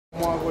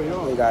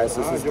Hey guys,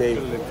 this is day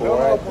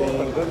 4, I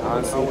think.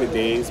 Honestly, the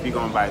days be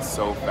going by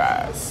so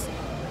fast.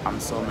 I'm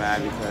so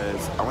mad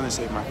because I want to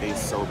shave my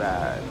face so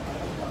bad.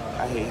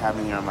 I hate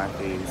having hair on my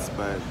face,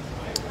 but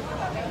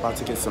about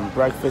to get some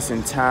breakfast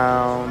in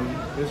town.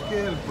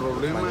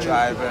 My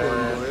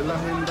driver.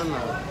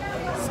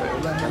 So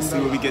let's see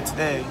what we get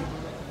today.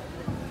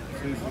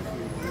 I'm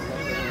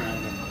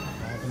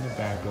in the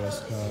Bad Girls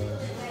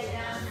Club,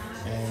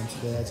 and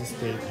today I just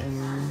stayed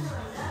in.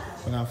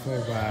 Went out for a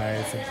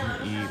ride, something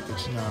to eat,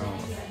 but you know,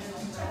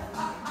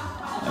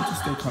 I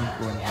just stay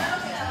comfortable in here.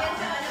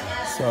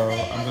 So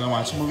I'm gonna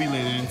watch a movie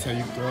later and tell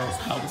you girls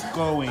how it's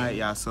going. Alright,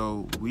 yeah,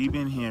 so we've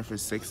been here for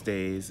 6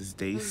 days. It's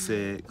day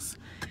 6.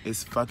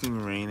 It's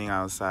fucking raining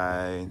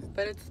outside.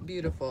 But it's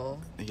beautiful.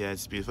 Yeah,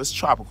 it's beautiful. It's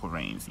tropical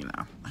rains, you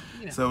know.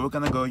 So we're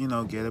gonna go, you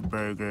know, get a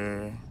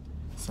burger,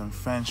 some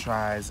french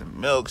fries, a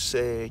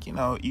milkshake, you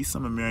know, eat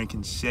some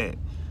American shit.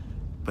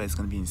 But it's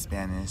gonna be in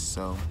Spanish,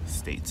 so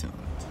stay tuned.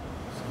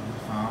 We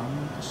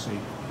found the shake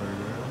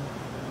burger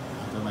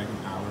after like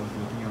an hour of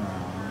looking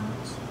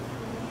around.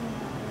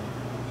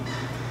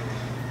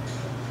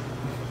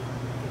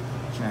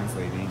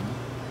 Translating.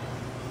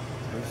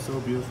 It's so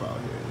beautiful out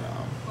here,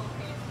 y'all.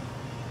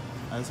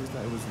 I just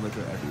thought it was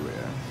liquor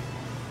everywhere.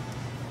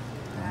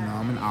 And now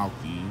I'm in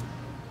Alki.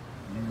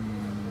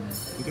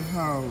 Look at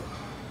how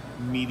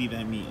meaty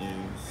that meat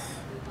is.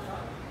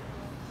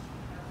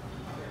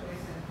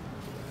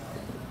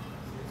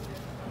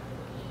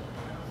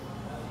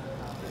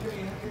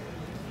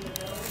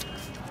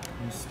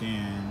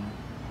 Scan.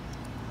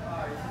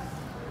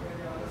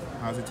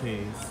 How's it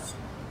taste?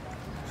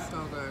 So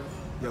good.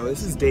 Yo,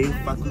 this is day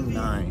fucking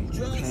 9,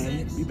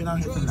 okay? We've been out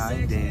here for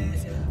 9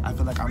 days. I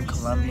feel like I'm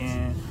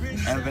Colombian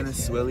and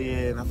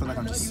Venezuelan. I feel like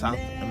I'm just South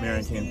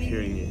American,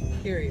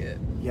 period.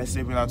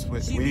 Yesterday we went out to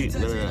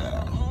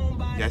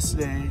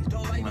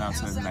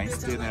a nice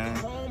dinner.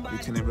 We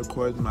couldn't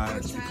record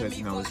much because,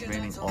 you know, it's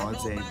raining all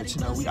day. But,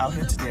 you know, we out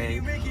here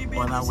today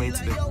on our way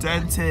to the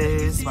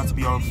dentist. About to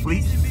be on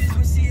fleek.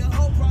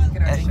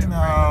 And, you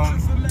know,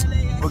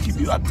 we'll keep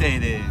you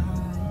updated.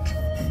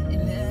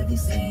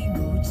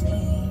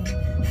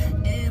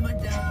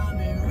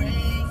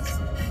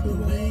 The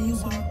way you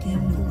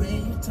walking, the way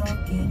you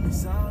talking,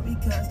 it's all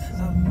because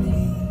of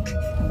me.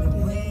 The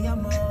way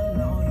I'm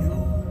all on you,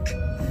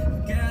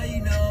 girl,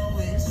 you know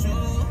it's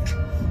true.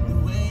 The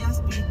way I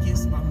speak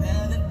is my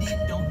melody.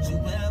 Don't you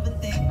ever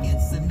think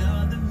it's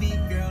another me,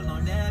 girl,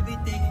 on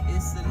everything.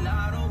 It's a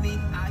lot on me.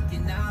 I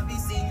cannot be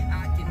seen.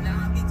 I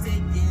cannot be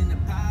taking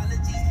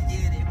apologies.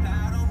 Yeah, they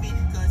proud on me,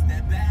 cause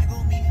that bag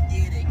on me.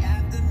 Yeah, they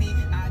after me.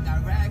 I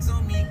got rags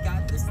on me,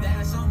 got the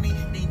stash on me.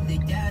 Think they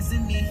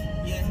gassing me,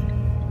 yeah.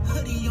 I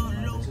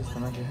just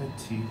gonna get her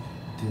teeth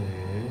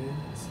did.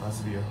 It's supposed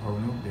to be a whole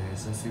new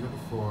bitch. Let's see what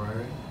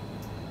before.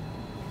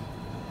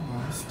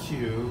 Oh, it's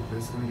cute, but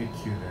it's gonna get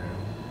cuter.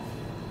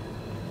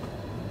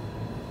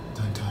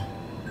 Dun dun.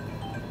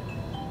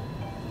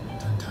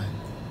 Dun dun.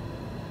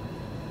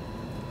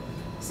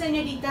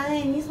 Señorita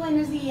Denis,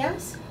 buenos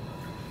días.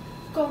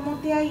 ¿Cómo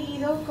te ha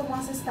ido? ¿Cómo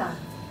has estado?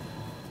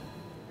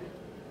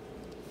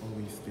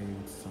 Always stay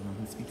with someone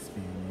who speaks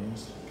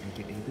Spanish,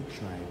 aka the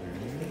driver.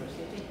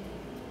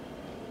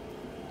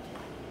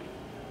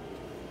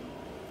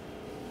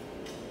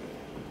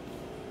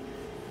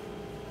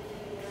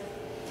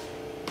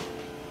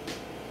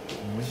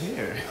 We're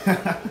here.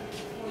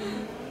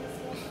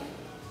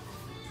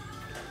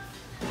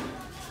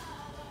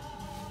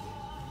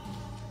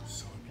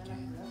 So it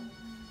began.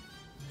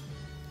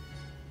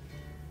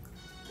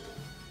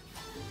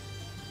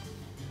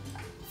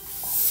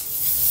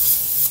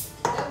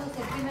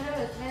 Primero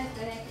los tres,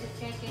 es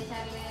que hay que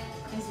echarle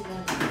encina,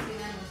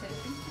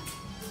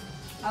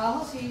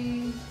 Abajo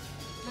sí,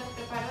 los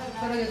preparo de una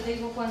pero vez. yo te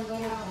digo cuándo lo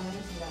ponen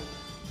en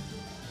cilantro.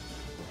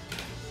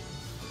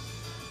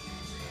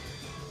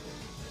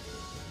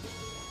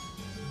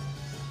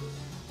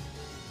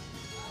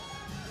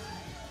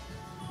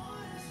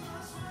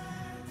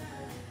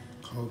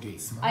 Colgate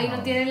Smile. Ahí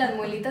no tiene las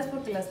muelitas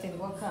porque las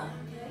tengo acá.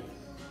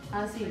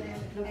 Ah, sí,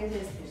 creo que es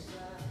este.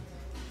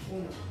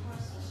 1.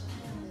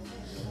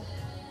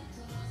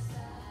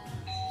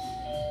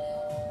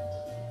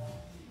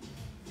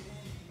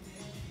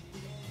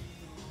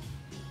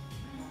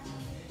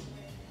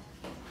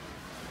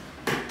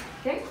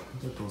 ¿Qué?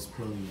 Look at those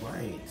pearly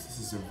whites. This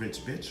is a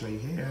rich bitch right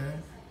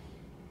here.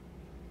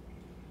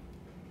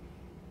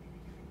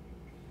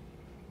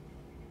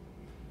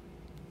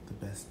 The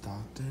best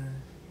doctor.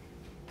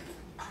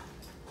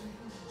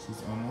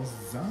 She's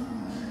almost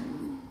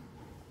done.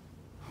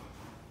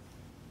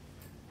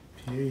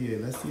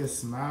 Period. Let's see a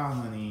smile,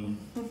 honey.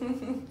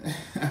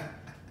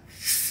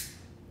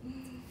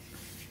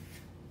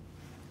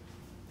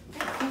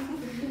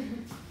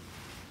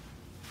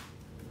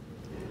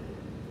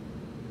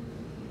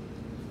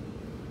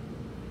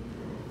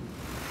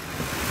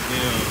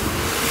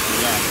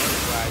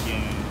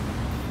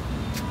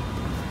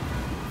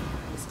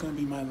 It's gonna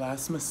be my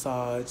last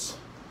massage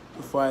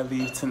before I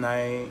leave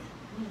tonight.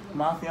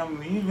 Mafi, I'm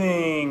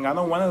leaving. I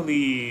don't want to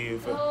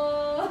leave.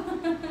 Oh.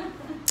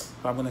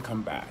 But I'm gonna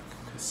come back.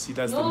 She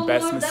does No the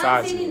best more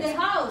massages. dancing in the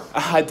house.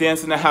 I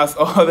dance in the house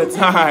all the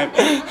time.